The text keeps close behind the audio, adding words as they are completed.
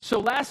So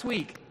last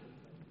week,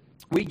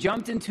 we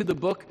jumped into the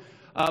book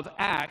of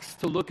Acts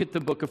to look at the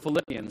book of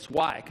Philippians.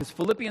 Why? Because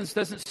Philippians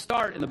doesn't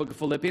start in the book of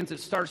Philippians. It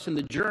starts in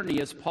the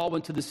journey as Paul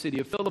went to the city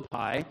of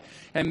Philippi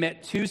and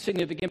met two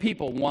significant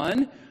people.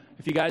 One,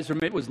 if you guys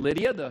remember, was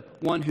Lydia, the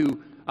one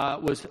who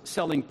was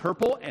selling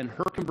purple, and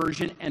her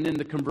conversion, and then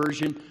the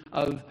conversion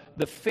of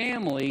the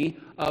family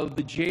of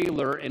the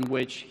jailer in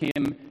which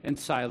him and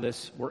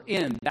Silas were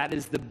in. That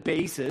is the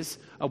basis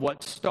of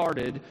what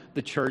started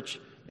the church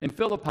in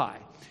Philippi.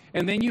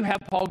 And then you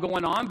have Paul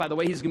going on. By the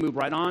way, he's going to move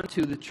right on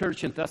to the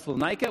church in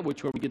Thessalonica,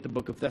 which where we get the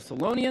book of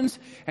Thessalonians.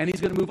 And he's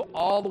going to move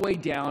all the way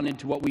down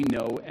into what we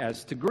know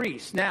as to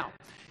Greece. Now,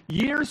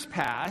 years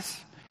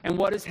pass, and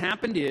what has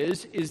happened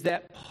is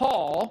that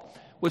Paul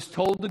was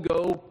told to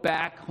go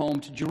back home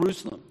to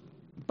Jerusalem.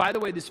 By the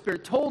way, the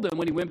Spirit told him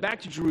when he went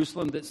back to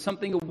Jerusalem that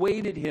something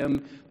awaited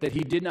him that he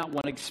did not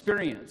want to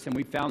experience. And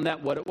we found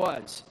that what it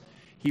was.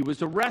 He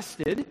was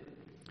arrested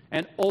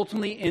and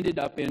ultimately ended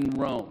up in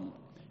Rome.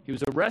 He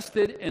was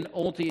arrested and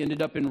ultimately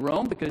ended up in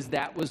Rome because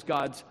that was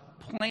God's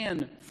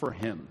plan for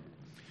him.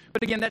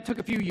 But again, that took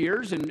a few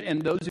years,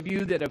 and those of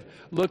you that have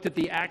looked at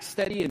the Acts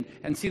study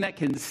and seen that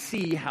can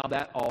see how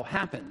that all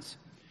happens.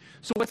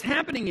 So what's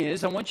happening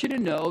is, I want you to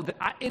know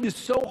that it is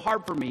so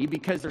hard for me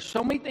because there's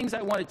so many things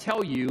I want to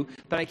tell you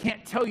that I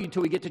can't tell you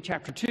till we get to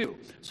chapter 2.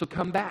 So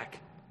come back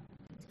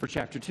for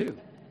chapter 2.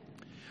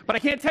 But I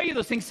can't tell you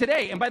those things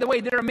today. And by the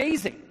way, they're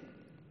amazing.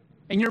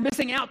 And you're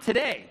missing out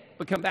today,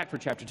 but come back for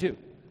chapter 2.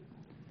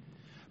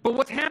 But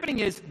what's happening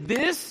is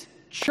this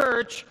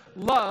church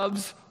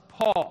loves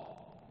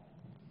Paul.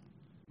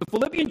 The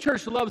Philippian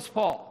church loves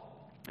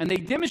Paul. And they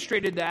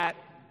demonstrated that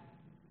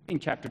in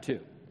chapter 2.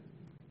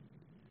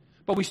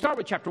 But we start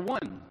with chapter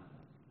 1.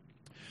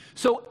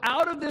 So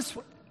out of this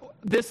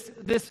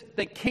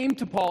that came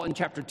to Paul in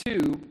chapter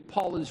 2,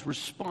 Paul is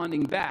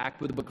responding back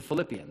with the book of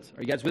Philippians.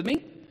 Are you guys with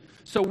me?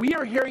 So we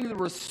are hearing the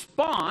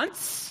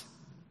response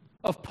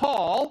of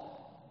Paul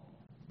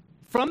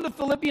from the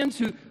Philippians,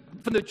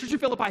 from the church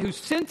of Philippi, who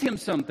sent him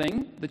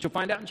something that you'll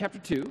find out in chapter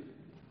 2.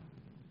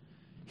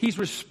 He's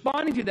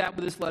responding to that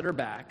with this letter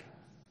back,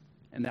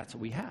 and that's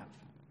what we have.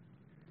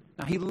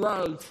 Now, he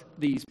loves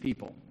these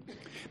people.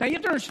 Now, you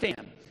have to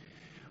understand,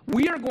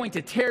 we are going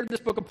to tear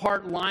this book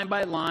apart line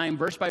by line,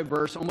 verse by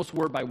verse, almost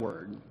word by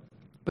word.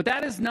 But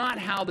that is not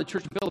how the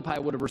church of Philippi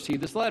would have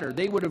received this letter.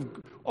 They would have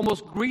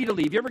almost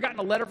greedily. Have you ever gotten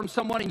a letter from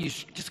someone and you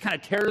just kind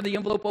of tear the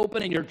envelope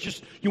open and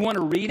you want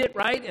to read it,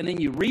 right? And then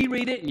you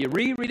reread it and you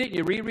reread it and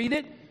you reread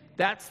it?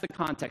 That's the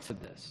context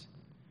of this.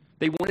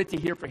 They wanted to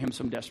hear from him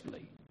so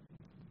desperately.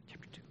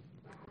 Chapter 2.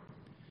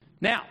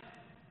 Now,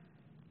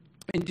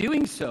 in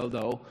doing so,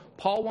 though,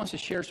 Paul wants to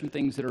share some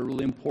things that are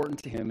really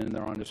important to him and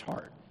they're on his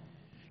heart.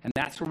 And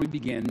that's where we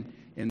begin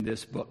in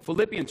this book.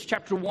 Philippians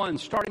chapter 1,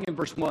 starting in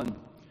verse 1.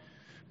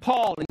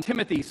 Paul and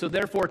Timothy, so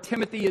therefore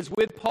Timothy is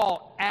with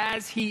Paul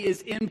as he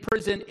is in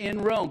prison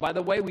in Rome. By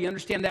the way, we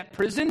understand that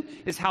prison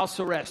is house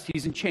arrest.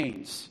 He's in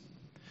chains.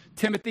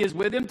 Timothy is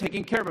with him,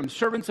 taking care of him.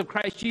 Servants of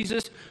Christ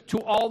Jesus, to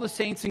all the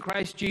saints in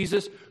Christ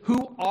Jesus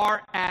who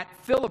are at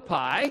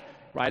Philippi,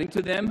 writing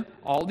to them,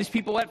 all these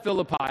people at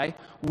Philippi,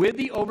 with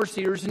the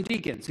overseers and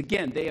deacons.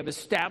 Again, they have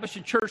established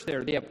a church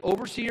there. They have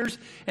overseers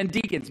and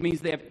deacons. It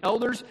means they have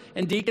elders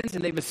and deacons,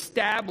 and they've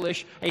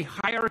established a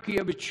hierarchy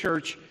of a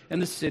church in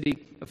the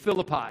city of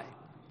Philippi.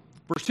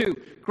 Verse 2,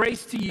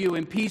 grace to you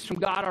and peace from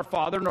God our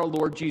Father and our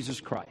Lord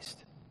Jesus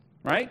Christ.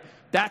 Right?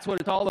 That's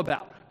what it's all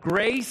about.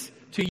 Grace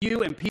to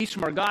you and peace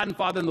from our God and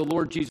Father and the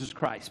Lord Jesus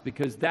Christ,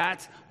 because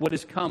that's what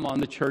has come on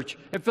the church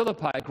at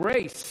Philippi.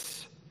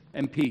 Grace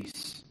and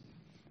peace.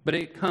 But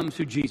it comes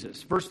through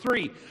Jesus. Verse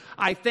 3,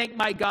 I thank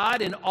my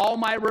God in all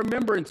my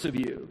remembrance of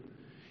you.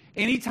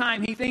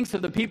 Anytime he thinks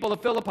of the people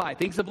of Philippi,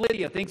 thinks of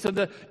Lydia, thinks of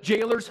the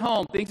jailer's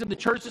home, thinks of the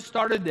church that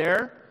started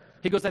there,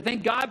 he goes, I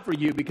thank God for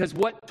you because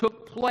what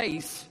took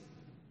place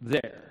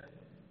there.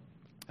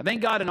 I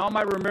thank God in all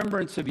my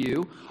remembrance of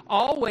you,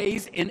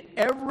 always in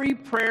every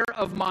prayer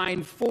of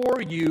mine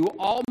for you,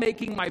 all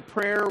making my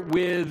prayer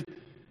with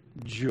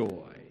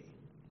joy.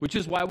 Which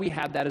is why we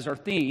have that as our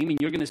theme, and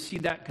you're going to see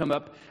that come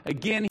up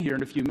again here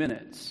in a few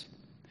minutes.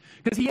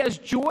 Because he has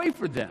joy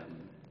for them.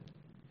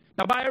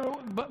 Now,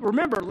 but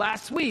remember,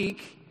 last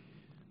week,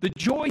 the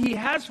joy he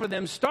has for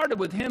them started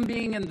with him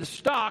being in the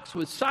stocks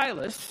with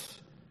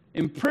Silas,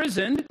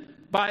 imprisoned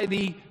by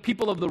the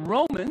people of the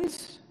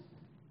Romans.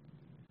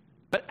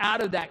 But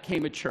out of that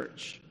came a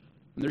church.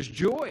 And there's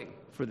joy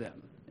for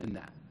them in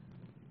that.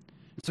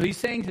 And so he's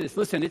saying to this,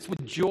 listen, it's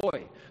with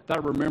joy that I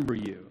remember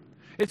you.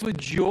 It's with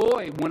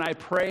joy when I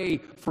pray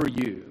for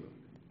you.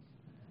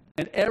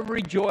 And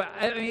every joy,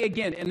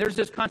 again, and there's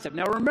this concept.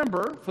 Now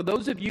remember, for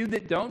those of you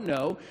that don't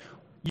know,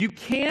 you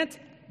can't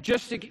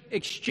just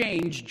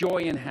exchange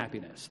joy and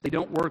happiness. They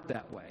don't work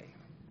that way.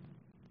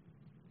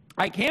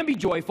 I can be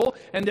joyful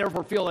and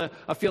therefore feel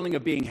a feeling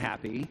of being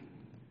happy.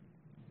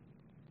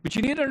 But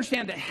you need to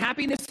understand that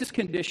happiness is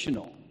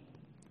conditional.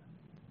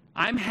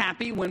 I'm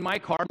happy when my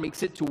car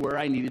makes it to where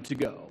I need it to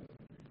go.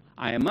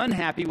 I am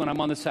unhappy when I'm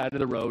on the side of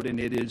the road and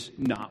it is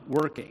not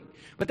working.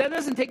 But that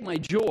doesn't take my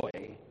joy.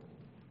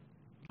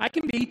 I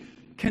can be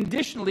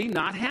conditionally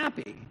not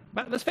happy.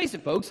 But let's face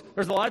it, folks,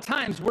 there's a lot of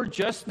times we're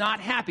just not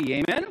happy,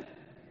 amen?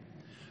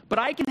 But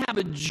I can have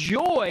a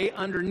joy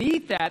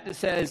underneath that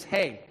says,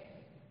 hey,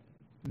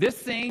 this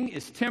thing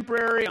is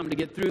temporary, I'm going to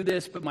get through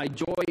this, but my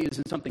joy is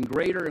in something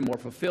greater and more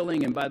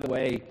fulfilling, and by the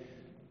way,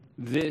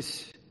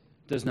 this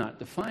does not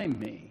define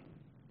me.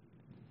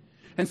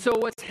 And so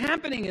what's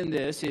happening in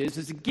this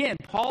is again,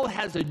 Paul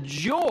has a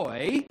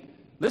joy,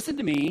 listen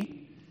to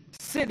me,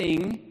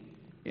 sitting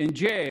in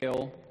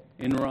jail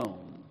in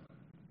Rome.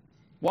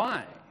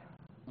 Why?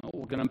 Well,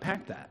 we're going to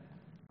unpack that.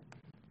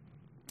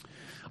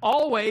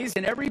 Always,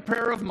 in every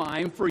prayer of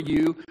mine for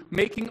you,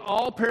 making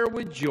all prayer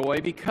with joy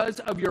because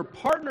of your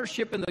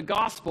partnership in the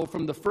gospel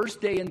from the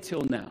first day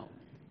until now.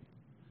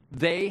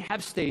 They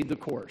have stayed the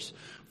course.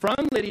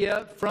 From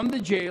Lydia, from the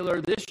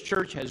jailer, this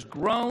church has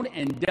grown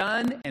and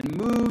done and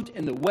moved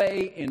in the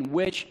way in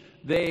which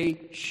they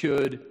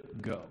should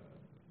go.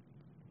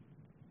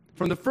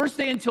 From the first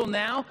day until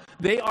now,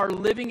 they are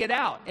living it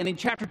out. And in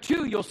chapter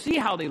 2, you'll see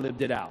how they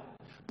lived it out.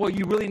 Boy,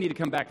 you really need to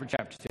come back for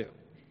chapter 2.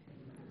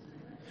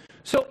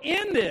 So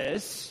in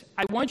this,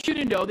 I want you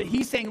to know that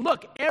he's saying,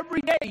 look,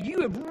 every day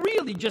you have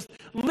really just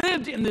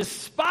lived in this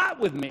spot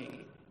with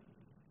me.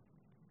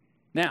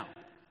 Now,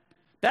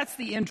 that's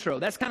the intro.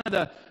 That's kind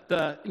of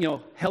the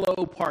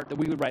hello part that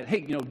we would write.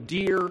 Hey,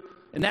 dear,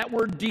 and that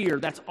word dear,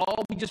 that's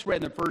all we just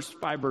read in the first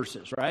 5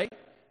 verses, right?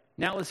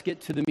 Now let's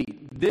get to the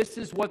meat. This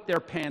is what they're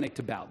panicked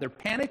about. They're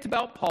panicked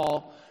about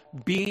Paul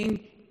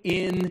being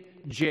in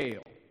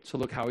jail. So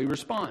look how he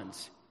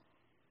responds.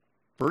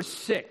 Verse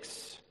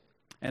 6.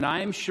 And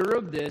I am sure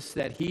of this,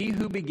 that he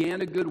who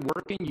began a good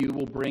work in you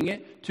will bring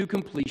it to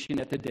completion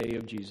at the day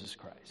of Jesus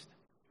Christ.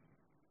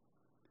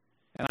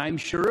 And I am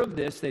sure of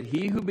this, that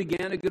he who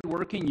began a good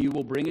work in you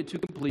will bring it to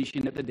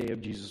completion at the day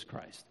of Jesus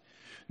Christ.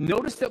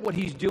 Notice that what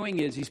he's doing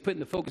is he's putting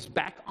the focus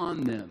back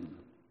on them.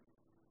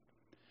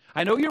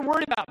 I know you're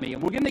worried about me,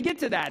 and we're going to get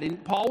to that,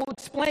 and Paul will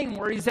explain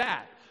where he's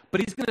at.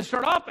 But he's going to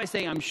start off by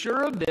saying, I'm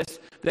sure of this,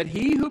 that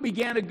he who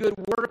began a good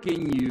work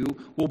in you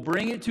will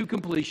bring it to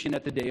completion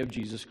at the day of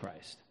Jesus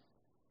Christ.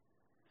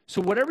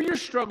 So whatever you're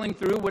struggling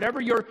through,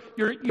 whatever your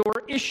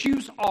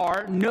issues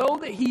are, know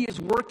that he is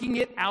working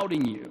it out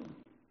in you.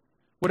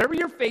 Whatever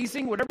you're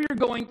facing, whatever you're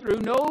going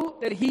through, know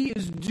that he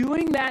is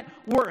doing that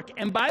work.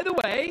 And by the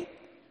way,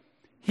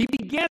 he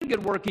began a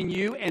good work in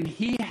you, and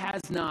he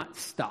has not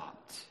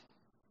stopped.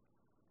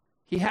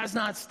 He has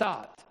not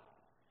stopped.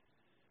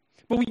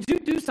 But we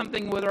do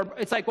something with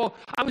it's like, well,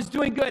 I was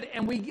doing good.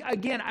 And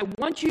I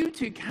want you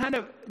to kind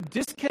of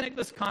disconnect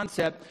this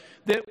concept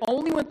that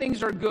only when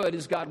things are good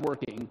is God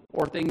working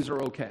or things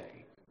are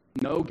okay.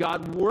 No,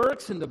 God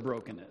works in the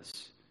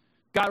brokenness.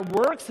 God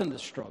works in the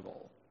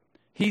struggle.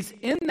 He's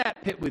in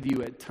that pit with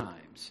you at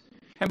times.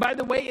 And by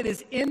the way, it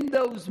is in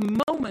those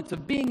moments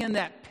of being in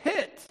that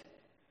pit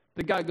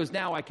that God goes,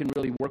 now I can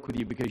really work with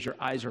you because your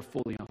eyes are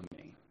fully on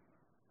me.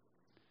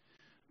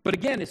 But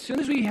again, as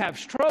soon as we have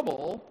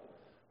trouble,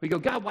 we go,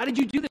 God, why did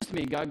you do this to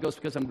me? God goes,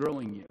 because I'm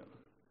growing you.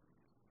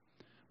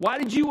 Why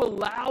did you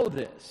allow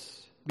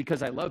this?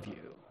 Because I love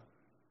you.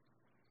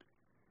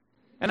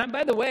 And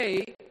by the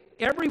way,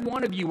 every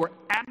one of you were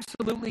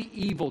absolutely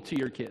evil to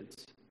your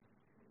kids.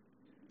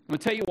 I'm going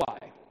to tell you why.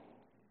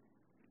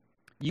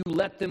 You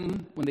let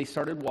them, when they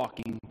started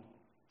walking,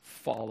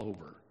 fall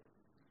over.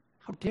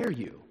 How dare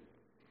you?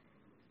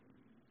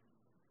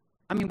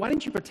 I mean, why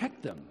didn't you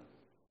protect them?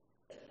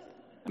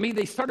 I mean,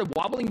 they started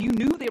wobbling. You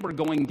knew they were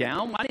going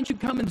down. Why didn't you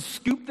come and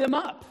scoop them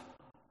up?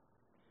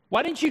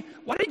 Why did you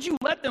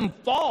let them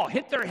fall,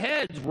 hit their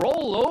heads,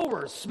 roll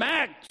over,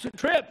 smack,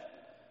 trip?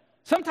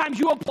 Sometimes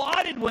you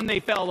applauded when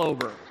they fell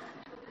over.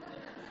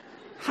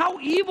 How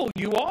evil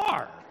you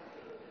are.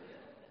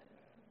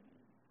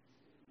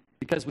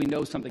 Because we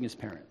know something as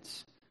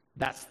parents.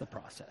 That's the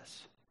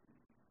process.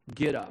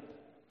 Get up,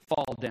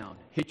 fall down,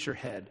 hit your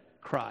head,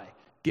 cry.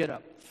 Get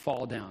up,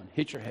 fall down,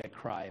 hit your head,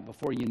 cry. And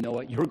before you know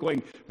it, you're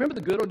going, remember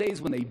the good old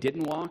days when they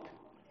didn't walk?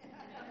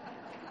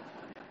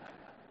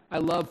 I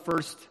love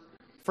first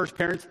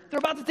parents. They're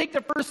about to take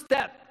their first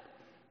step.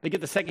 They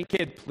get the second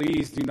kid.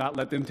 Please do not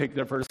let them take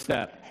their first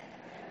step.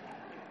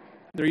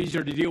 They're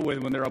easier to deal with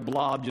when they're a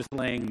blob just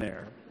laying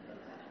there.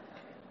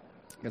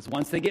 Because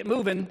once they get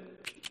moving,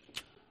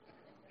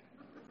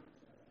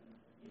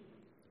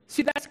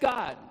 see, that's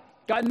God.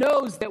 God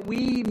knows that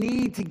we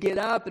need to get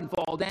up and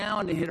fall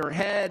down and hit our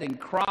head and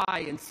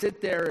cry and sit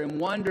there and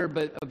wonder,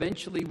 but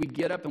eventually we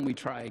get up and we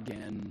try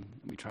again.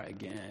 We try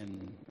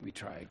again. We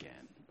try again.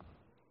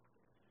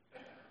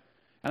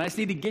 And I just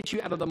need to get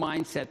you out of the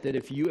mindset that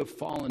if you have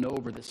fallen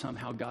over, that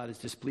somehow God is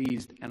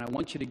displeased. And I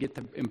want you to get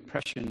the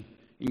impression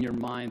in your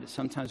mind that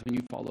sometimes when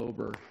you fall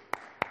over,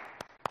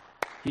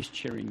 he's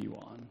cheering you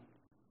on.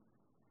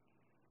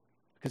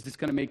 Because it's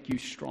going to make you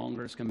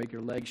stronger. It's going to make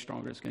your legs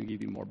stronger. It's going to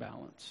give you more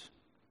balance.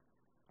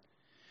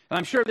 And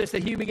I'm sure of this,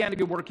 that he who began a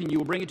good work in you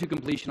will bring it to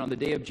completion on the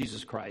day of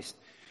Jesus Christ.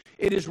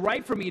 It is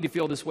right for me to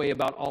feel this way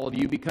about all of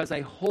you because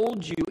I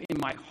hold you in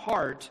my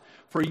heart,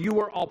 for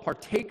you are all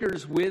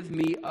partakers with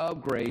me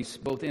of grace,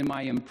 both in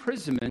my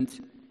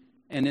imprisonment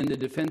and in the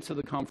defense of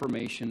the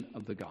confirmation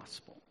of the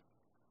gospel.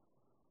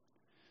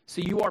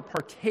 So you are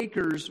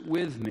partakers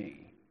with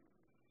me.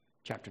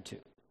 Chapter 2.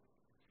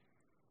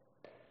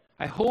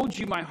 I hold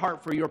you my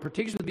heart, for you are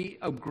partakers with me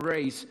of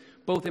grace,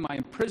 both in my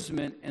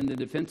imprisonment and the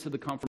defense of the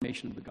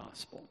confirmation of the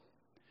gospel.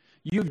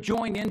 You've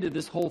joined into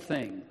this whole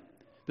thing.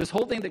 This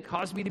whole thing that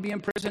caused me to be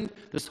imprisoned,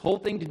 this whole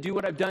thing to do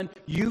what I've done,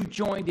 you've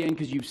joined in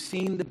because you've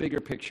seen the bigger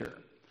picture.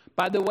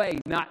 By the way,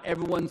 not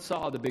everyone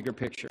saw the bigger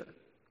picture.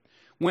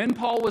 When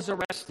Paul was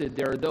arrested,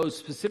 there are those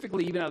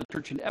specifically even out of the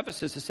church in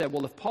Ephesus that said,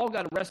 well, if Paul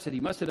got arrested, he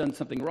must have done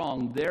something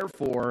wrong.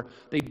 Therefore,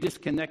 they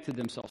disconnected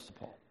themselves to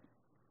Paul.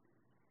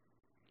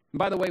 And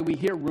by the way, we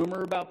hear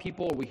rumor about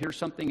people, or we hear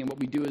something, and what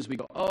we do is we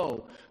go,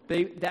 oh,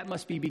 that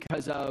must be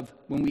because of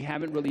when we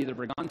haven't really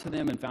ever gone to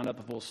them and found out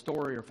the full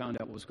story or found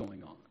out what was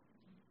going on.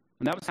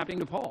 And that was happening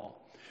to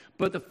Paul.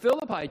 But the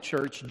Philippi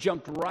church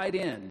jumped right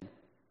in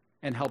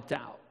and helped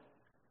out.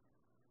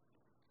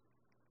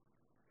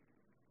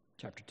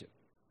 Chapter 2.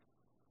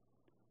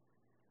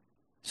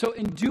 So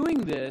in doing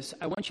this,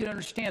 I want you to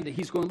understand that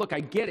he's going, look, I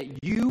get it.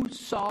 You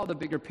saw the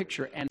bigger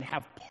picture and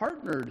have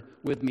partnered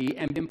with me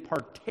and been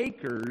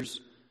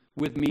partakers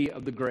with me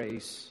of the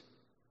grace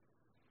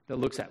that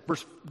looks at.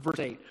 Verse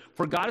 8,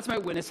 for God is my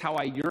witness how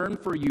I yearn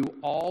for you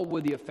all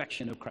with the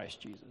affection of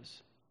Christ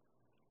Jesus.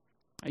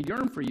 I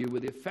yearn for you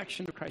with the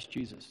affection of Christ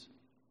Jesus.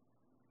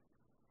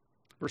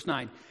 Verse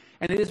 9,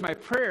 and it is my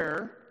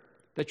prayer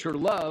that your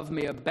love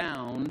may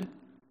abound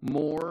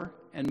more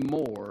and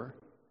more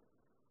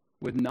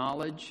with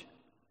knowledge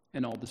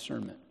and all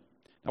discernment.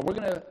 Now we're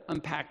going to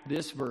unpack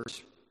this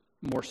verse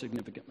more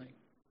significantly.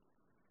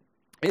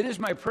 It is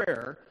my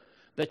prayer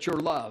that your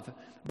love,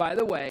 by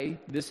the way,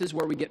 this is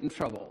where we get in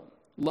trouble.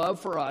 Love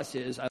for us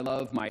is I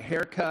love my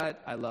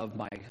haircut, I love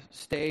my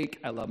steak,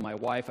 I love my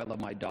wife, I love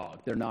my dog.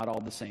 They're not all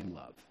the same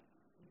love.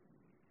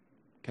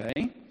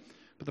 Okay?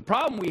 But the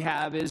problem we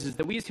have is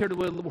that we just hear the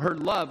word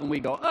love and we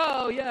go,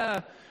 oh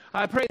yeah,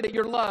 I pray that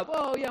your love.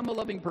 Oh yeah, I'm a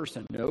loving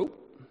person. Nope.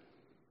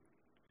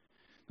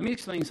 Let me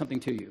explain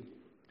something to you.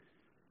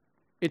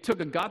 It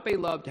took agape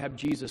love to have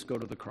Jesus go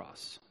to the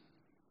cross.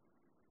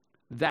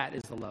 That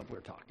is the love we're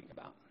talking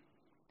about.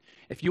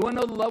 If you want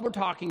to know the love we're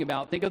talking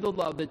about, think of the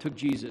love that took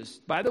Jesus,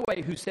 by the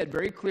way, who said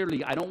very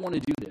clearly, I don't want to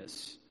do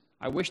this.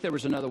 I wish there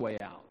was another way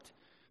out.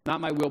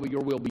 Not my will, but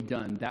your will be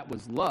done. That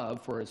was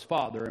love for his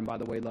Father, and by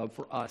the way, love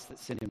for us that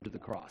sent him to the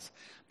cross.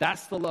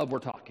 That's the love we're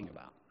talking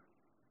about.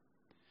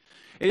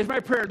 It is my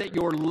prayer that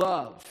your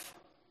love,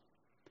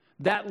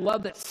 that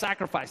love that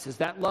sacrifices,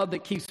 that love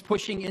that keeps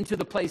pushing into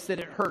the place that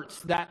it hurts,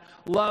 that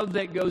love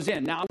that goes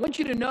in. Now, I want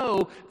you to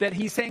know that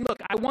he's saying,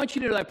 look, I want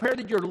you to know, I pray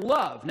that your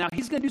love, now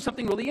he's going to do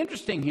something really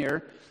interesting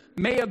here,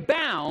 may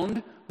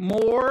abound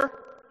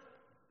more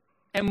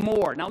and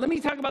more. Now, let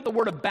me talk about the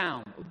word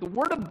abound. The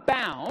word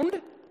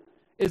abound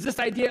is this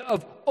idea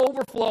of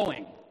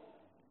overflowing,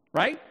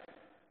 right?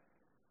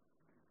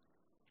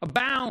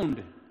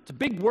 Abound. It's a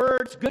big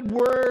word. It's a good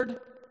word.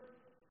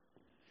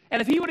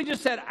 And if he would have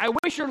just said, I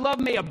wish your love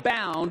may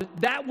abound,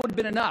 that would have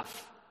been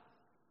enough.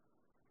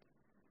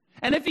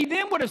 And if he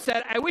then would have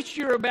said, I wish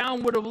your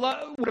abound would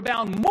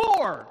abound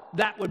more,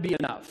 that would be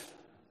enough.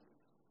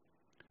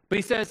 But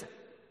he says,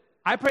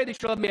 I pray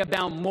that your love may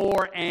abound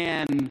more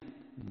and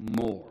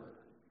more.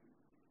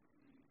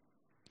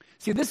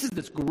 See, this is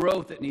this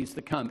growth that needs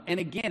to come. And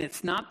again,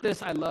 it's not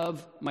this I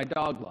love my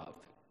dog love.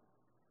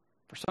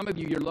 For some of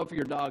you, your love for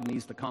your dog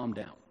needs to calm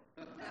down.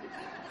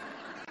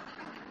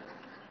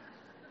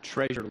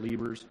 Treasure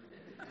Liebers.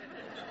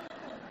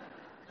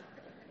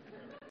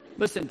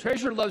 Listen,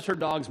 Treasure loves her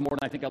dogs more than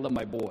I think I love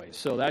my boys.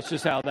 So that's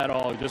just how that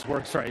all just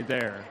works right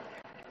there.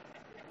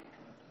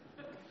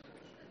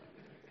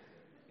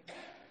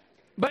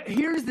 But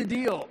here's the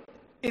deal.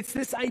 It's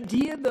this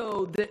idea,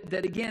 though,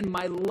 that again,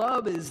 my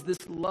love is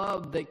this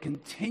love that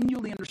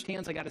continually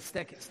understands I got to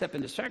step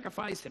into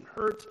sacrifice and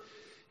hurt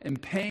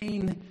and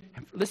pain.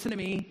 And listen to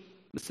me,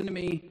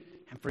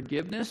 and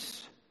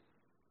forgiveness.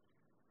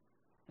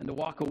 And to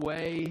walk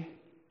away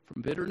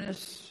from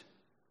bitterness.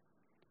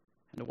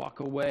 And to walk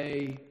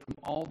away from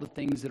all the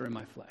things that are in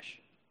my flesh.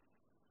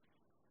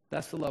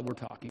 That's the love we're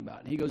talking about.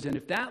 And he goes, and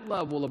if that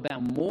love will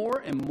abound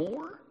more and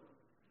more,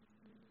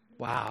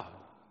 wow,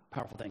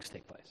 powerful things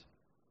take place.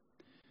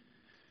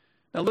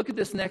 Now look at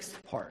this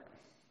next part.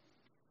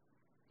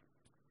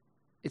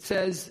 It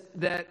says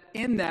that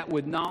in that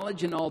with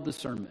knowledge and all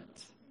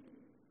discernment.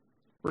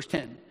 Verse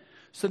 10.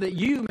 So that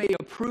you may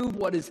approve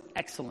what is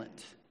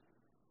excellent.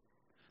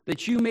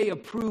 That you may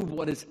approve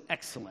what is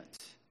excellent.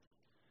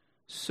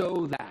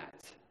 So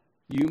that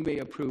you may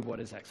approve what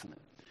is excellent.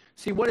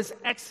 See, what is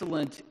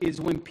excellent is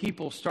when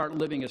people start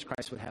living as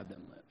Christ would have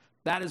them live.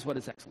 That is what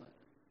is excellent.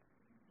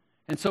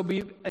 And so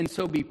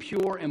be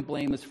pure and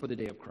blameless for the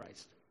day of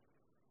Christ.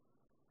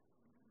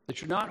 That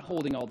you're not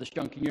holding all this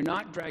junk, and you're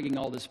not dragging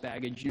all this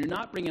baggage, and you're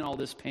not bringing all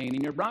this pain,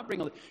 and you're not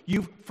bringing all this.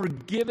 You've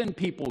forgiven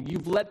people.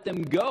 You've let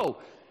them go.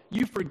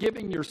 You've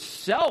forgiven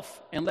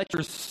yourself and let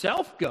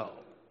yourself go.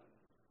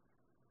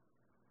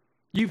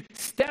 You've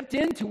stepped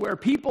into where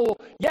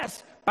people,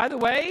 yes, by the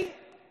way,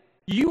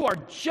 You are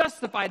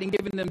justified in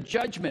giving them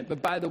judgment,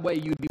 but by the way,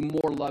 you'd be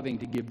more loving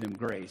to give them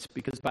grace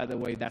because, by the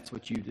way, that's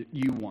what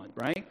you want,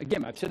 right?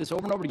 Again, I've said this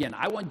over and over again.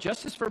 I want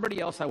justice for everybody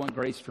else. I want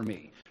grace for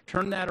me.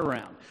 Turn that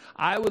around.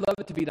 I would love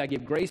it to be that I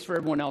give grace for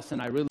everyone else,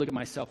 and I really look at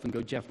myself and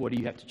go, Jeff, what do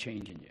you have to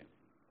change in you?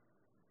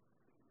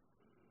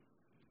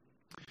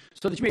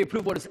 So that you may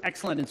approve what is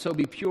excellent and so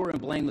be pure and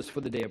blameless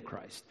for the day of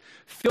Christ,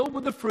 filled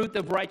with the fruit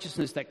of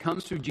righteousness that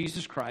comes through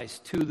Jesus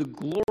Christ to the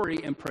glory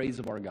and praise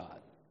of our God.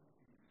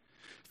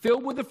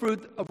 Filled with the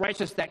fruit of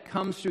righteousness that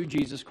comes through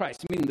Jesus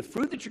Christ. Meaning the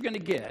fruit that you're going to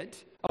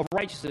get of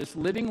righteousness,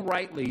 living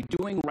rightly,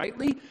 doing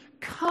rightly,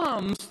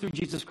 comes through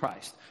Jesus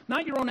Christ.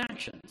 Not your own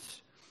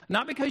actions.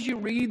 Not because you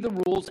read the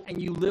rules and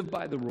you live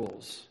by the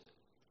rules.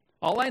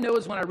 All I know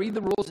is when I read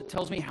the rules, it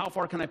tells me how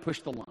far can I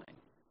push the line.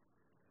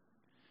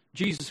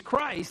 Jesus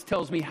Christ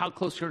tells me how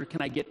closer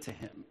can I get to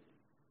him.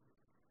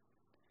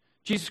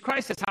 Jesus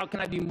Christ says, how can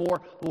I be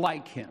more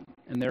like him?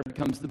 And there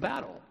becomes the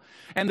battle.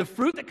 And the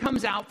fruit that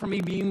comes out from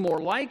me being more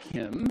like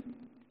him,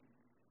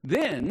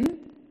 then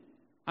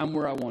I'm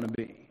where I want to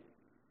be.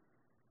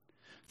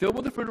 Filled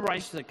with the fruit of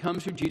righteousness that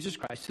comes through Jesus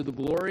Christ to the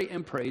glory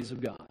and praise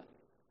of God.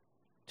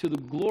 To the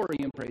glory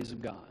and praise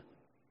of God.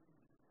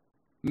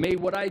 May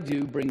what I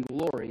do bring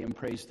glory and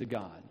praise to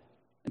God.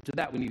 And to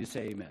that we need to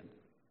say amen.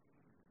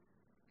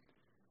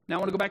 Now I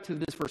want to go back to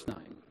this verse 9.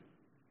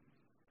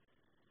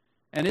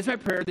 And it's my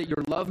prayer that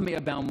your love may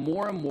abound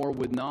more and more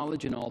with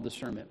knowledge and all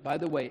discernment. By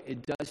the way,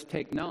 it does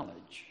take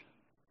knowledge.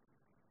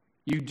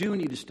 You do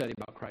need to study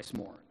about Christ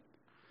more.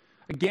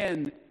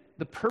 Again,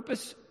 the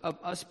purpose of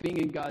us being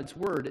in God's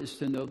Word is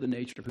to know the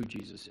nature of who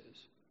Jesus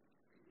is.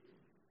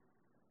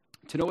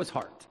 To know his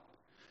heart.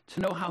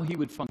 To know how he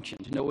would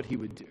function. To know what he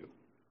would do.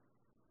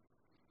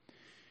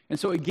 And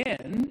so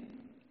again,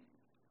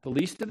 the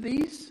least of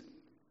these,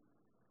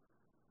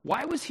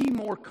 why was he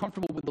more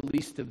comfortable with the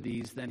least of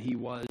these than he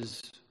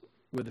was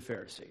with the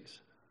Pharisees?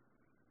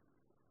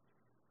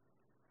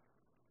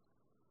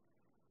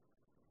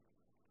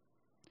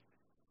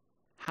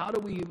 How do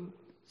we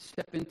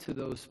step into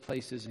those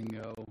places and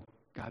go,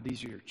 God,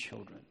 these are your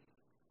children,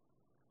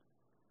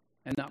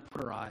 and not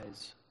put our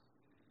eyes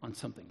on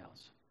something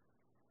else?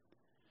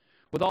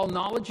 With all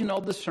knowledge and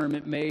all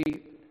discernment, may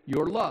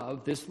your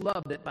love, this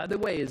love that, by the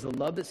way, is the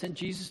love that sent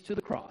Jesus to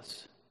the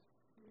cross,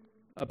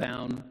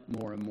 abound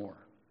more and more.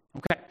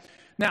 Okay,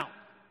 now,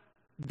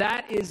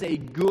 that is a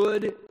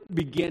good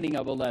beginning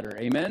of a letter.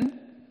 Amen?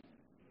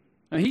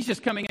 Now, he's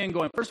just coming in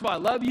going, first of all, I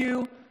love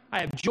you.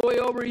 I have joy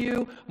over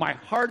you. My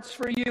heart's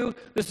for you.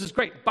 This is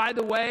great. By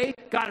the way,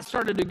 God has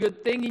started a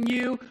good thing in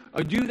you.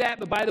 Do that,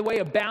 but by the way,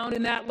 abound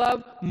in that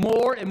love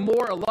more and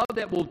more, a love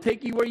that will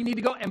take you where you need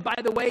to go. And by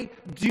the way,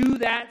 do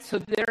that so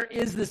there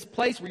is this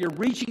place where you're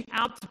reaching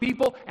out to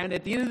people, and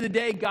at the end of the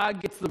day,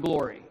 God gets the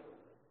glory.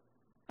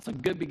 That's a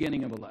good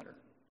beginning of a letter.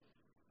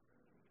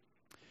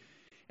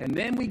 And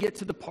then we get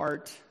to the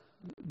part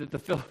that the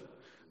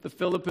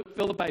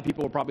Philippi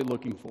people were probably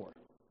looking for.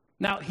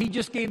 Now, he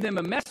just gave them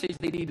a message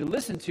they need to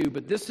listen to,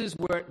 but this is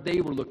what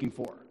they were looking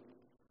for.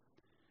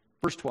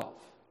 Verse 12.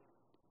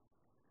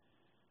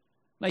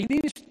 Now, you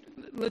need to,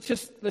 let's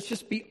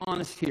just be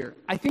honest here.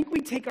 I think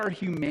we take our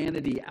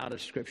humanity out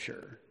of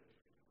Scripture.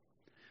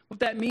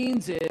 What that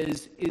means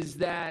is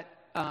that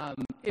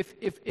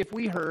if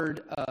we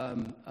heard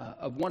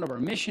of one of our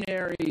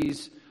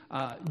missionaries,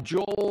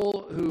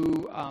 Joel,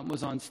 who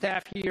was on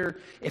staff here,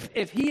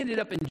 if he ended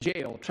up in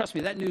jail, trust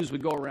me, that news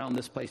would go around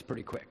this place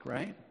pretty quick,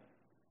 right?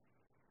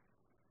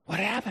 What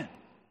happened?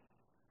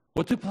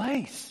 What took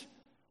place?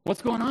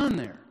 What's going on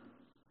there?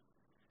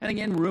 And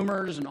again,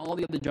 rumors and all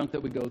the other junk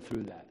that would go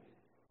through that.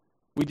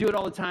 We do it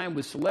all the time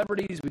with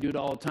celebrities. We do it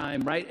all the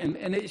time, right?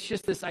 And it's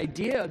just this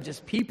idea of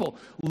just people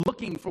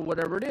looking for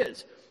whatever it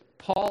is.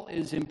 Paul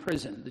is in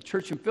prison. The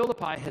church in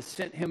Philippi has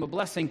sent him a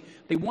blessing.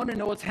 They want to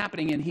know what's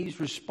happening, and he's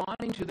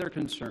responding to their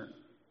concern.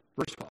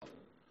 Verse 12.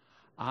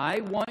 I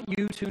want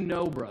you to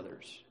know,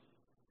 brothers,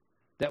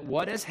 that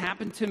what has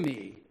happened to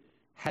me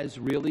has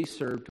really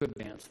served to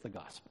advance the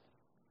gospel.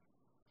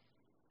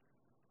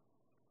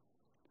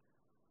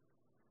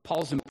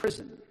 Paul's in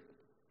prison.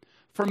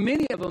 For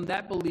many of them,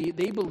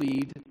 they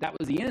believed that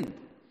was the end.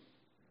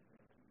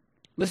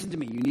 Listen to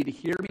me. You need to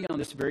hear me on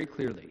this very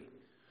clearly.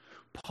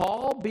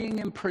 Paul being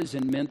in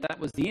prison meant that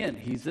was the end.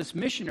 He's this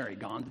missionary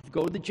gone to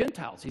go to the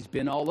Gentiles. He's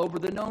been all over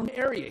the known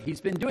area. He's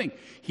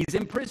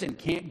in prison,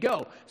 can't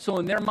go. So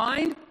in their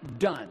mind,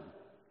 done.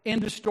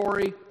 End of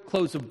story,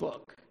 close of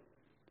book.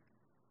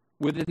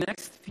 With the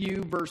next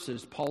few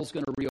verses, Paul's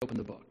going to reopen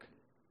the book.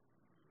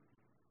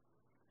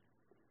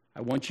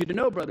 I want you to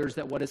know, brothers,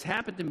 that what has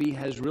happened to me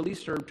has really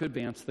served to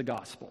advance the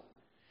gospel.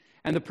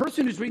 And the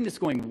person who's reading this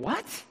going,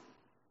 what?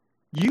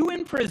 You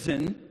in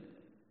prison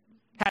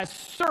has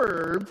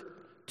served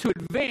to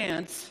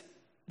advance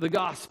the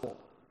gospel.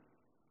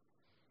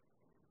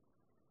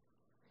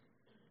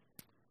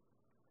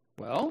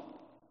 Well,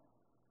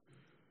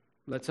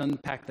 let's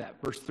unpack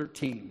that. Verse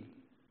 13.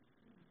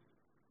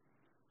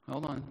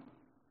 Hold on.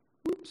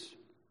 Oops.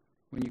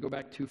 When you go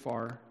back too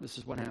far, this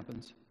is what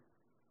happens.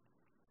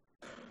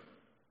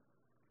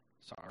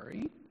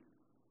 Sorry.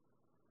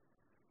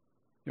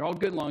 You're all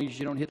good as long as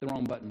you don't hit the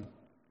wrong button.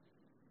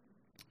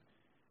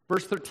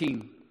 Verse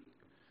 13.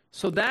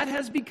 So that it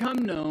has become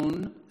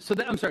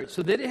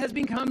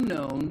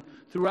known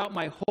throughout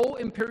my whole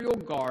imperial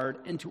guard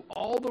and to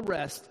all the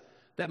rest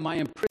that my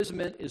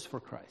imprisonment is for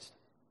Christ.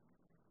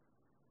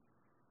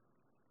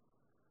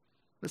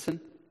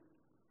 Listen.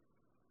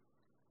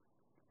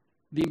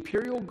 The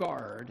imperial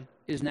guard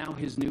is now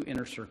his new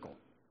inner circle.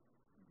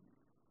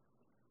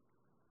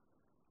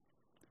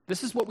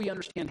 This is what we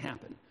understand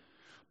happened.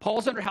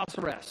 Paul's under house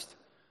arrest.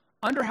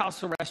 Under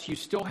house arrest, you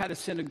still had a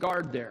Senate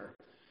guard there.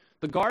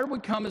 The guard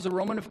would come as a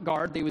Roman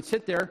guard. They would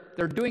sit there.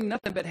 They're doing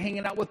nothing but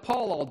hanging out with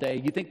Paul all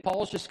day. You think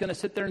Paul's just going to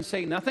sit there and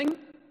say nothing?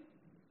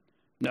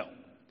 No.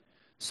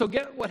 So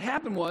what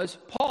happened was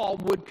Paul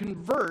would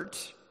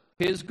convert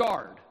his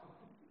guard.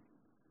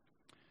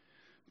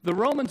 The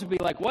Romans would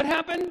be like, what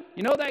happened?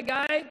 You know that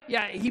guy?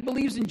 Yeah, he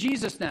believes in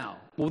Jesus now.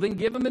 Well, then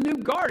give him a new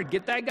guard.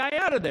 Get that guy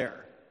out of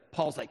there.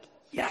 Paul's like,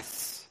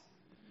 yes,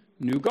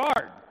 new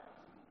guard.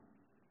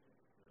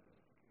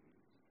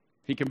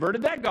 He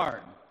converted that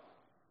guard.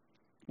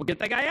 We'll get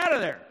that guy out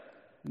of there.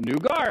 New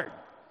guard.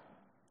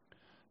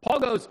 Paul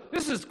goes,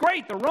 this is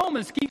great. The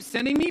Romans keep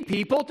sending me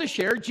people to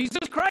share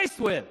Jesus Christ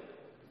with.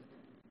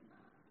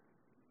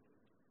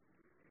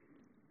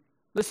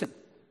 Listen,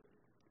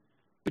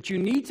 but you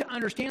need to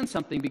understand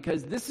something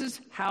because this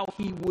is how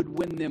he would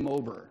win them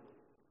over.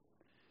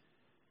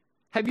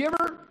 Have you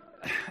ever,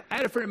 I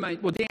had a friend of mine,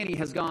 well, Danny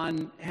has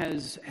gone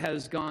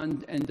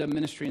and done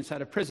ministry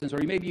inside of prisons, or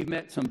maybe you've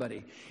met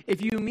somebody.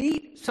 If you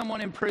meet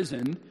someone in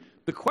prison,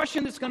 the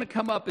question that's going to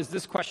come up is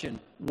this question: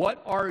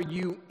 what are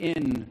you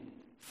in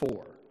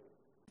for?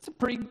 It's a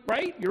pretty,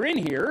 right? You're in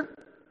here.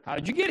 How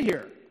did you get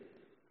here?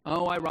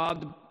 Oh, I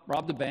robbed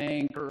a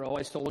bank, or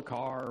I stole a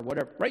car, or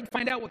whatever. Right?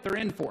 Find out what they're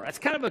in for. That's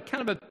kind of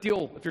a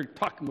deal if you're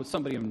talking with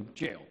somebody in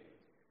jail.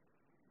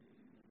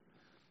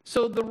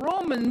 So the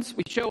Romans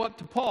would show up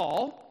to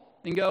Paul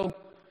and go,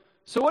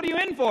 so what are you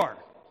in for?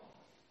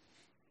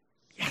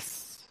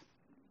 Yes.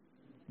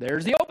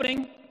 There's the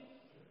opening.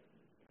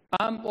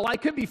 Well, I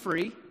could be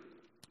free.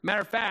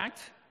 Matter of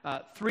fact,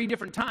 3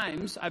 different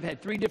times, I've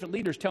had 3 different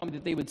leaders tell me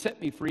that they would set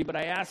me free, but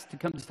I asked to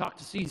come to talk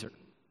to Caesar.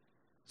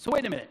 So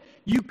wait a minute.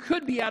 You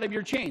could be out of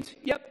your chains.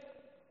 Yep.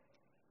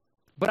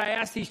 But I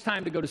asked each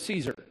time to go to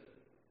Caesar.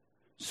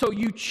 So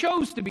you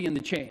chose to be in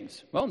the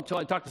chains. Well, until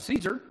I talked to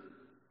Caesar.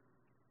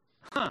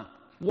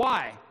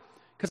 Why?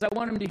 Because I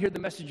want him to hear the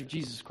message of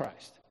Jesus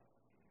Christ.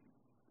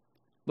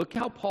 Look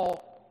how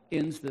Paul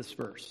ends this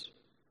verse.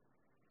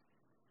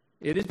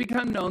 It has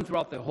become known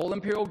throughout the whole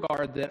imperial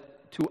guard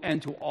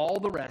and to all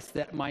the rest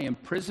that my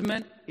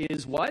imprisonment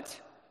is what?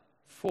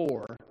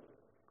 For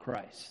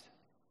Christ.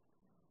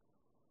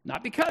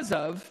 Not because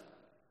of,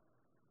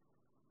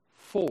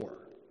 for.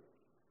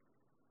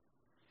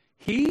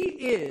 He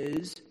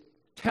is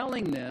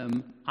telling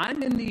them,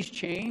 I'm in these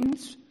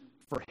chains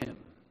for him.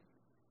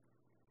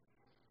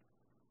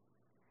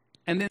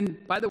 And then,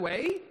 by the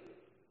way,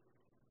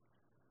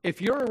 if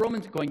you're a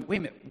Roman going, wait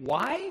a minute,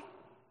 why?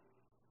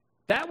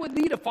 That would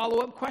lead a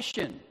follow-up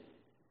question,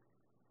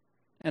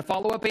 and a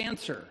follow-up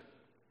answer,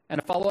 and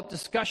a follow-up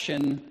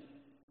discussion,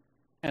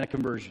 and a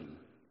conversion.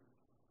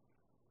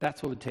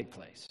 That's what would take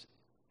place.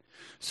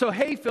 So,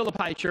 hey,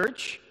 Philippi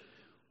church,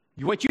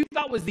 what you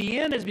thought was the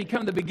end has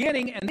become the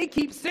beginning, and they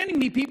keep sending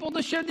me people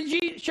to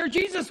share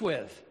Jesus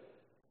with.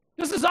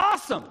 This is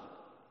awesome.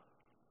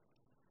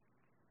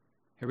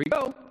 Here we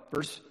go,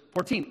 verse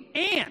 14.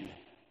 And,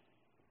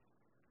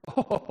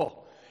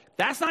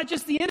 that's not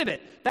just the end of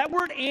it. That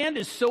word "and"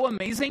 is so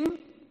amazing.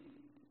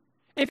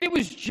 If it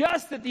was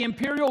just that the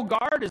imperial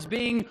guard is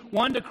being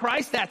won to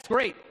Christ, that's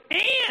great.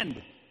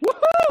 And,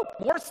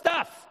 woohoo, more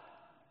stuff.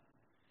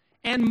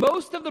 And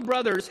most of the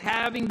brothers,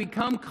 having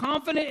become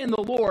confident in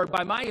the Lord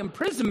by my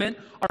imprisonment,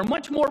 are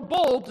much more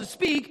bold to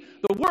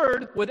speak the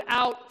word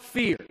without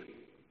fear.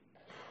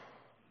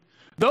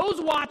 Those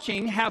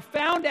watching have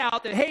found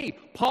out that, hey,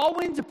 Paul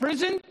went to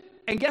prison,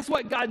 and guess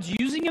what? God's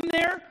using him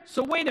there.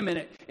 So wait a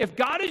minute. If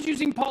God is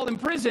using Paul in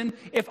prison,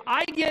 if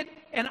I get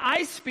and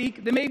I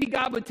speak, then maybe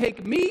God would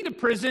take me to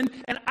prison,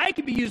 and I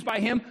could be used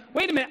by him.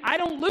 Wait a minute. I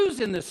don't lose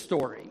in this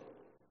story.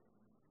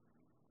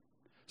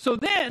 So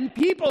then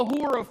people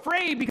who were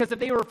afraid, because if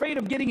they were afraid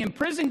of getting in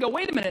prison, go,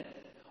 wait a minute,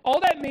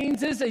 all that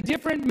means is a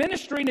different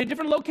ministry in a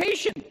different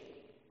location.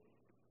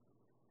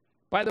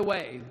 By the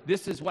way,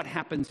 this is what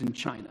happens in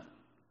China.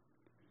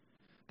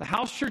 The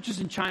house churches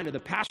in China, the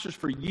pastors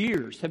for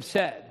years have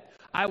said,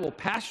 I will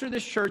pastor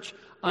this church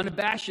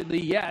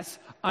unabashedly, yes,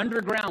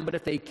 underground, but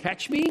if they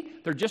catch me,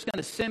 they're just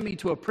going to send me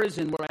to a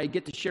prison where I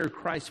get to share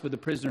Christ with the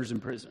prisoners in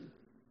prison.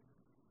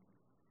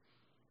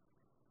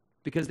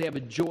 Because they have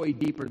a joy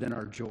deeper than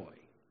our joy.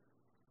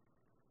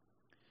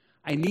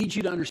 I need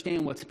you to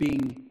understand what's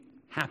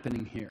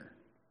happening here.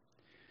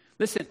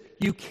 Listen,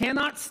 you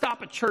cannot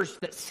stop a church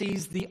that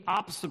sees the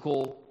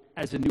obstacle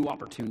as a new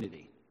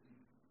opportunity.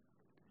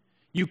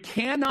 You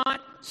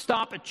cannot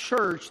stop a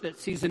church that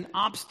sees an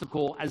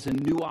obstacle as a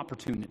new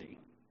opportunity.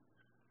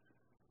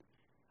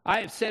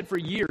 I have said for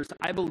years,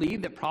 I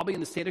believe that probably in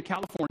the state of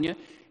California,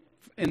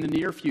 in the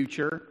near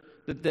future,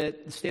 that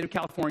the state of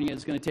California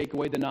is going to take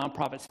away the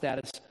nonprofit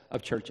status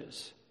of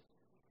churches.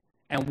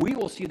 And we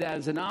will see that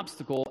as an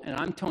obstacle, and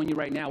I'm telling you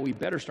right now, we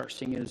better start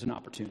seeing it as an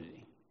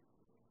opportunity.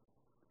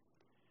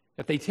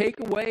 If they take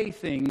away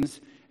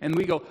things and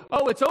we go,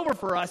 oh, it's over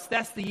for us,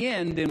 that's the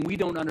end, then we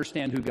don't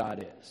understand who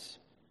God is.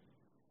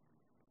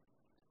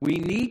 We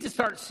need to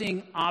start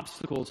seeing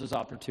obstacles as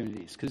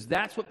opportunities, because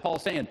that's what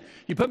Paul's saying.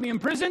 You put me in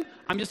prison,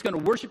 I'm just going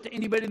to worship to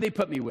anybody they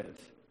put me with.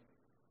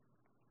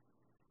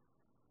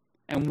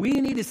 And we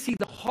need to see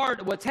the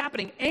heart of what's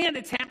happening, and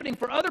it's happening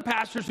for other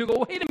pastors who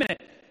go, wait a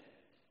minute,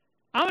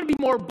 I'm going to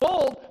be more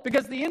bold,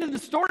 because the end of the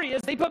story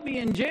is they put me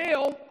in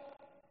jail,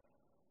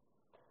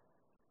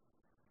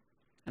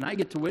 and I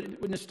get to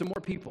witness to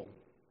more people.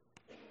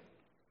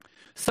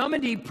 Some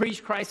indeed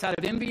preach Christ out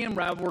of envy and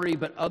rivalry,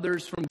 but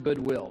others from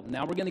goodwill.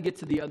 Now we're going to get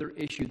to the other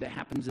issue that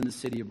happens in the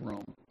city of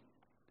Rome.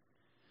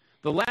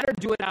 The latter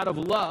do it out of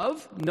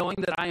love, knowing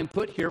that I am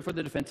put here for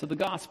the defense of the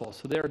gospel.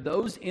 So there are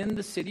those in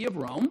the city of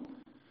Rome,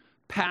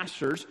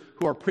 pastors,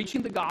 who are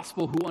preaching the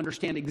gospel, who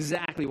understand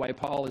exactly why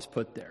Paul is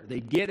put there. They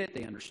get it,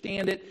 they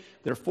understand it,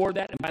 they're for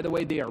that, and by the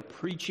way, they are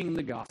preaching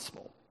the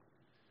gospel.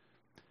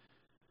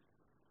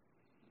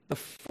 The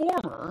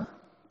former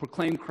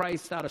proclaim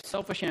Christ out of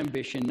selfish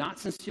ambition, not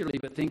sincerely,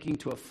 but thinking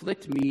to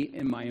afflict me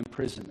in my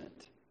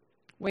imprisonment.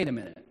 Wait a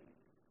minute.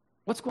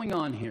 What's going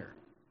on here?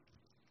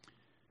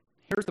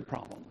 Here's the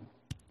problem.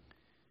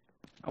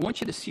 I want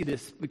you to see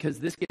this, because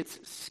this gets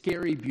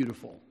scary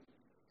beautiful.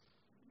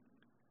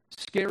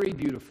 Scary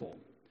beautiful.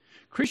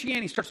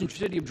 Christianity starts in the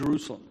city of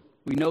Jerusalem.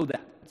 We know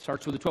that. It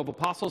starts with the 12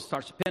 apostles,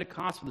 starts at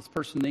Pentecost with this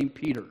person named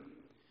Peter.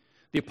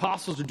 The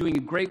apostles are doing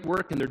a great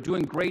work, and they're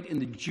doing great in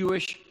the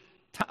Jewish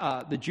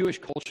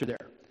culture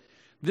there.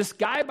 This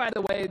guy, by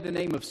the way, the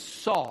name of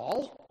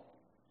Saul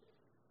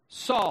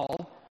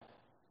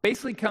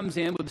basically comes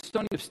in with the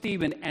stoning of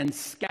Stephen and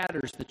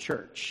scatters the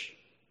church.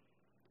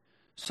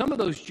 Some of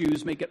those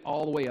Jews make it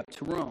all the way up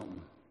to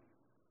Rome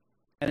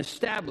and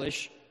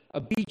establish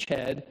a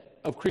beachhead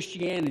of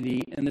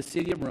Christianity in the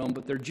city of Rome,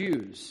 but they're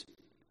Jews.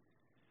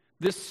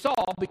 This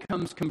Saul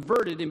becomes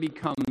converted and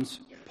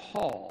becomes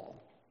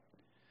Paul.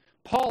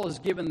 Paul is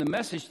given the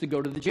message to go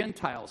to the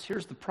Gentiles.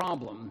 Here's the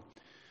problem.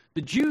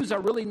 The Jews are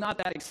really not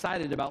that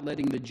excited about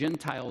letting the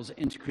Gentiles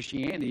into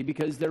Christianity,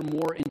 because they're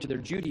more into their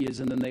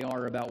Judaism than they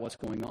are about what's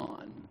going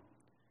on.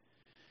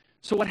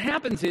 So what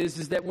happens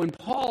is that when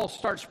Paul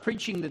starts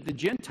preaching that the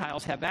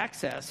Gentiles have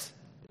access,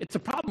 it's a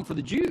problem for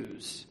the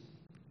Jews,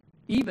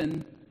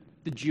 even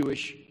the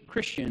Jewish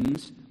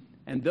Christians,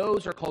 and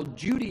those are called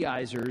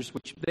Judaizers,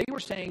 which they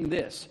were saying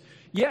this: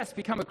 yes,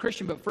 become a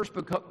Christian, but first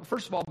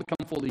of all,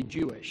 become fully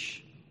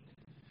Jewish.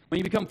 When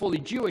you become fully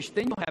Jewish,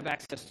 then you'll have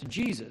access to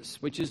Jesus,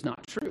 which is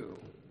not true.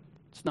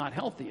 It's not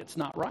healthy. It's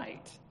not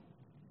right.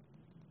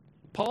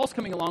 Paul's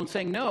coming along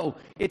saying, no,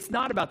 it's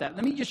not about that.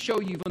 Let me just show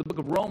you from the book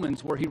of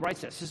Romans where he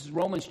writes this. This is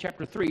Romans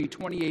chapter 3,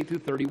 28 through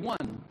 31.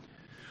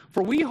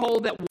 For we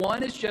hold that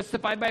one is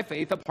justified by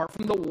faith apart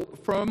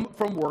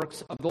from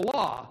works of the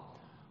law.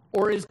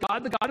 Or is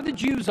God the God of the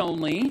Jews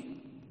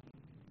only?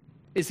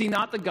 Is he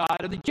not the God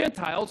of the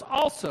Gentiles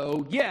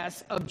also?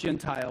 Yes, of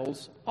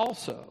Gentiles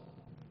also.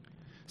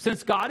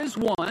 Since God is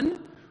one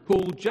who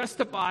will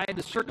justify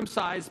the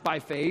circumcised by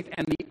faith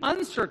and the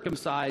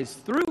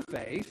uncircumcised through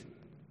faith,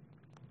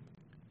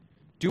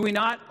 do we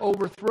not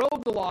overthrow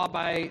the law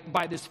by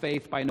this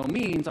faith? By no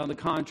means. On the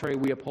contrary,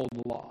 we uphold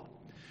the law.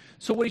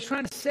 So what he's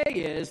trying to say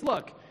is,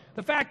 look,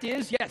 the fact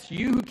is, yes,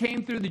 you who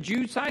came through the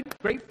Jew side,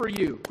 great for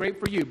you,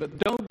 but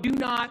do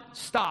not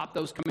stop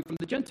those coming from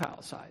the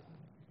Gentile side.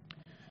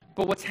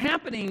 But what's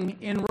happening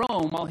in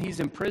Rome while he's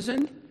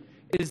imprisoned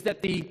is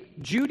that the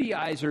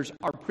Judaizers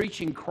are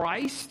preaching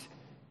Christ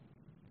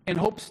in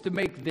hopes to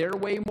make their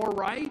way more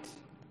right,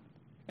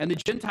 and the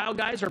Gentile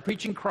guys are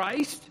preaching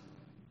Christ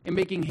and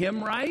making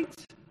him right.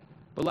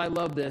 But I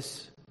love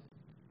this.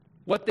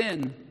 What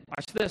then?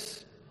 Watch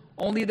this.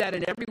 Only that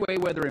in every way,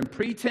 whether in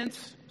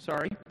pretense,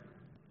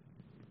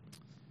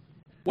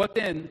 What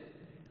then?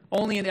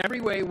 Only in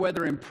every way,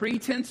 whether in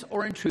pretense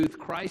or in truth,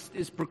 Christ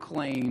is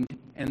proclaimed,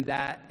 and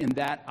in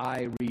that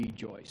I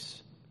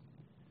rejoice.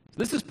 So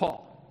this is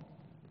Paul.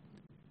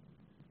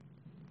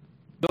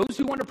 Those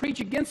who want to preach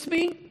against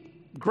me,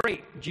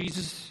 great,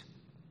 Jesus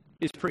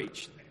is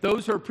preached.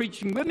 Those who are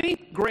preaching with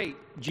me, great,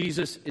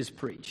 Jesus is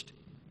preached.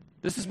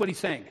 This is what he's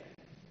saying.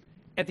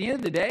 At the end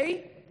of the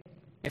day,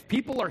 if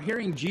people are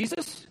hearing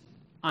Jesus,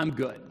 I'm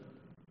good.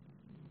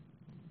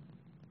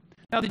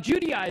 Now the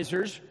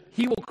Judaizers,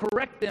 he will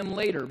correct them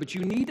later, but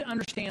you need to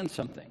understand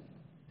something.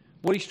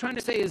 What he's trying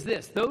to say is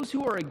this: those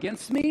who are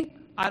against me,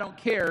 I don't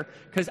care,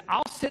 because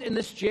I'll sit in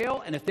this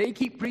jail, and if they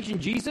keep preaching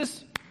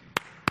Jesus,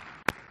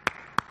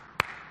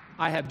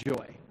 I have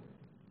joy.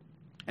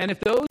 And if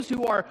those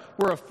who were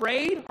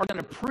afraid are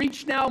going to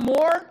preach now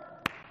more,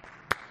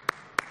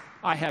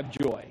 I have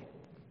joy.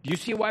 Do you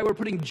see why we're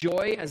putting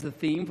joy as the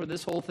theme for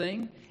this whole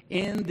thing?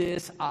 In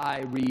this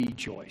I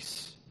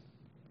rejoice.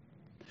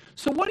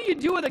 So what do you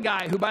do with a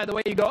guy who, by the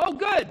way, you go, oh,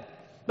 good,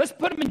 let's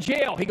put him in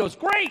jail. He goes,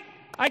 great,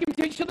 I can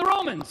teach to the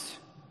Romans.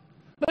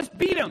 Let's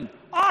beat them.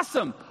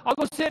 Awesome. I'll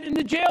go sit in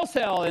the jail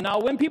cell and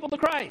I'll win people to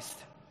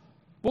Christ.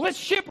 Well, let's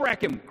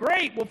shipwreck him.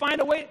 Great. We'll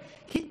find a way.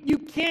 You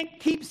can't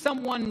keep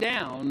someone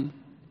down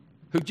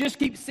who just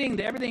keeps seeing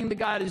that everything that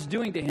God is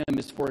doing to him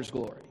is for his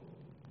glory.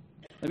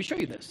 Let me show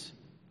you this.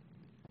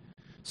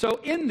 So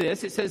in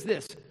this, it says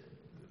this.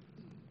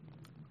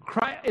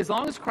 As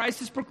long as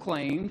Christ is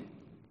proclaimed,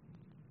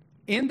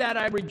 in that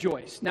I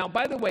rejoice. Now,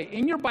 by the way,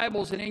 in your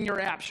Bibles and in your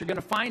apps, you're going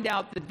to find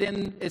out that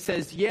then it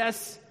says,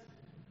 yes,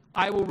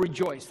 I will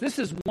rejoice. This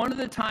is one of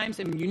the times,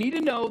 and you need to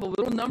know the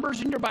little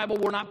numbers in your Bible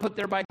were not put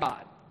there by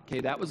God.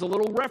 Okay, that was a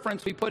little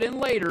reference we put in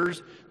later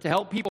to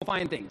help people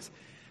find things.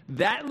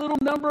 That little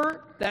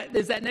number, that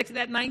is that next to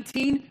that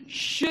 19,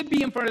 should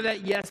be in front of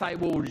that, yes, I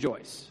will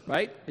rejoice,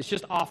 right? It's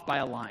just off by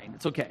a line.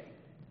 It's okay.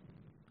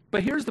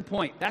 But here's the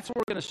point. That's where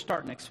we're going to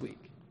start next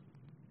week.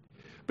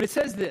 But it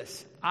says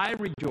this, I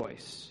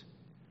rejoice.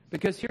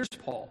 Because here's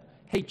Paul.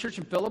 Hey, church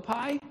in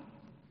Philippi,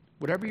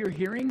 whatever you're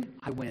hearing,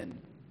 I win. Do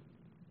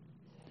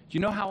you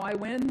know how I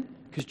win?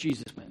 Because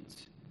Jesus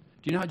wins.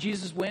 Do you know how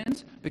Jesus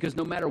wins? Because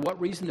no matter what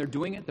reason they're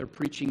doing it, they're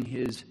preaching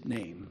his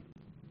name.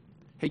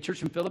 Hey,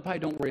 church in Philippi,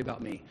 don't worry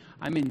about me.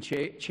 I'm in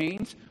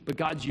chains, but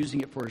God's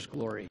using it for his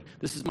glory.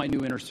 This is my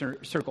new inner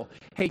circle.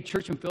 Hey,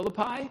 church in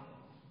Philippi,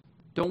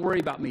 don't worry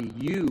about me.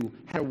 You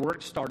had a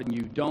work start in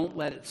you. Don't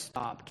let it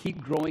stop.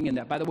 Keep growing in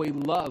that. By the way,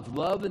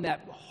 love in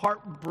that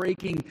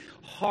heartbreaking,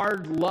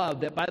 hard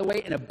love that, by the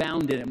way, and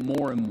abound in it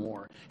more and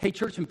more. Hey,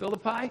 church in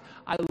Philippi,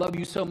 I love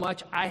you so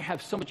much. I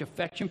have so much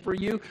affection for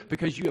you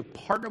because you have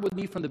partnered with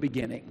me from the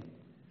beginning.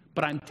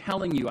 But I'm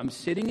telling you, I'm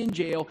sitting in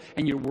jail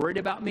and you're worried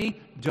about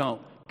me?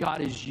 Don't.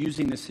 God is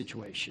using this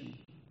situation.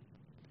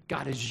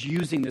 God is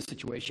using this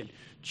situation.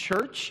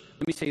 Church,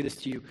 let me say this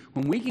to you.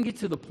 When we can get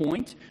to the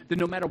point that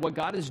no matter what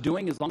God is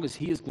doing, as long as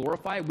he is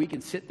glorified, we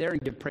can sit there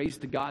and give praise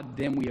to God,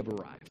 then we have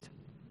arrived.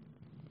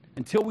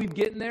 Until we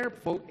get in there,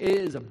 folks, it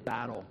is a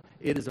battle.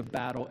 It is a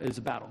battle. It is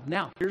a battle.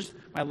 Now, here's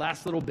my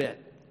last little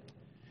bit.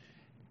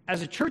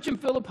 As a church in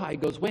Philippi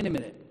goes, wait a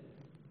minute.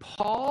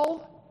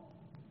 Paul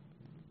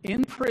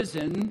in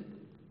prison,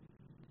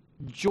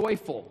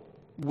 joyful.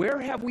 Where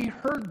have we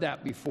heard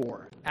that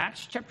before?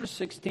 Acts chapter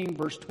 16,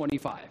 verse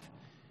 25.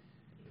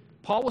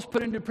 Paul was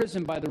put into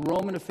prison by the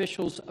Roman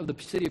officials of the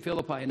city of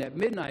Philippi, and at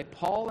midnight,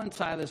 Paul and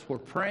Silas were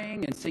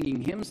praying and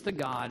singing hymns to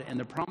God, and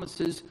the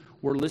promises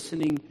were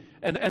listening,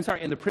 and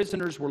the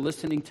prisoners were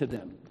listening to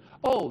them.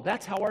 Oh,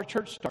 that's how our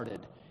church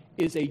started,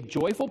 is a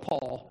joyful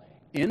Paul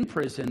in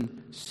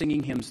prison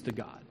singing hymns to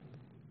God.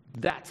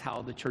 That's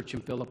how the church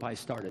in Philippi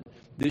started.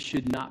 This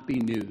should not be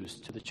news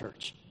to the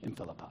church in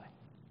Philippi.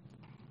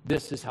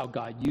 This is how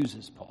God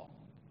uses Paul.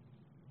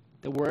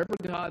 That wherever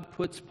God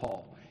puts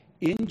Paul,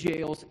 in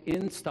jails,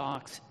 in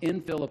stocks,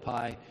 in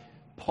Philippi,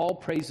 Paul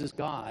praises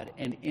God,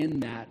 and in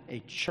that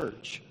a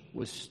church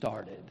was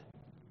started.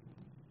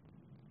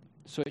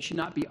 So it should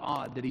not be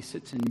odd that he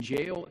sits in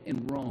jail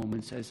in Rome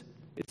and says,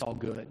 it's all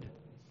good.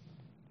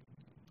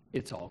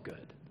 It's all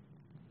good.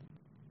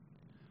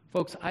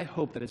 Folks, I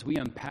hope that as we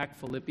unpack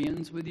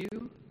Philippians with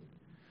you,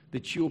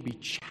 that you'll be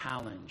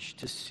challenged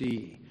to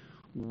see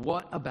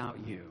what about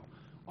you.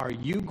 Are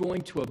you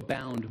going to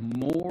abound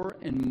more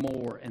and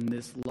more in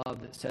this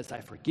love that says, I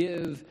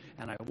forgive,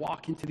 and I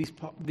walk into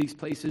these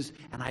places,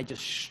 and I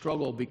just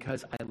struggle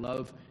because I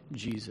love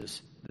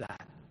Jesus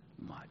that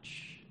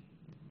much?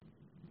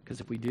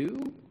 Because if we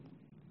do,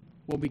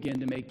 we'll begin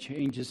to make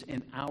changes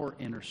in our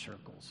inner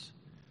circles.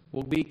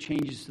 We'll make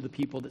changes to the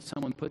people that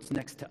someone puts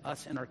next to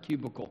us in our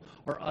cubicle,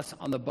 or us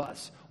on the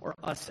bus, or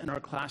us in our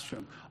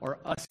classroom, or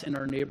us in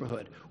our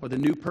neighborhood, or the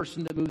new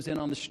person that moves in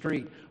on the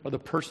street, or the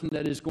person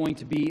that is going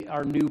to be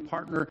our new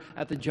partner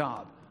at the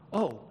job.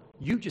 Oh,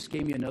 you just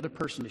gave me another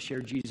person to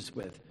share Jesus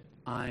with.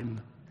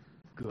 I'm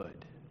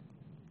good.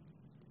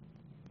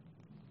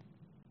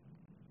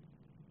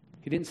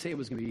 He didn't say it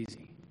was going to be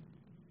easy.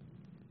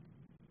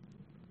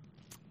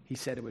 He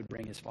said it would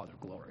bring his Father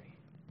glory.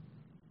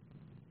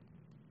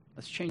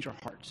 Let's change our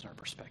hearts and our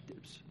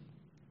perspectives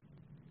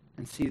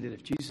and see that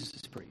if Jesus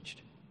is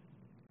preached,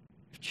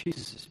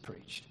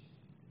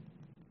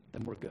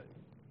 then we're good.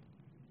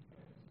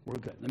 We're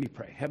good. Let me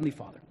pray. Heavenly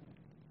Father,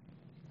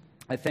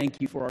 I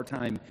thank you for our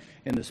time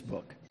in this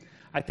book.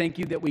 I thank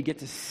you that we get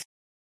to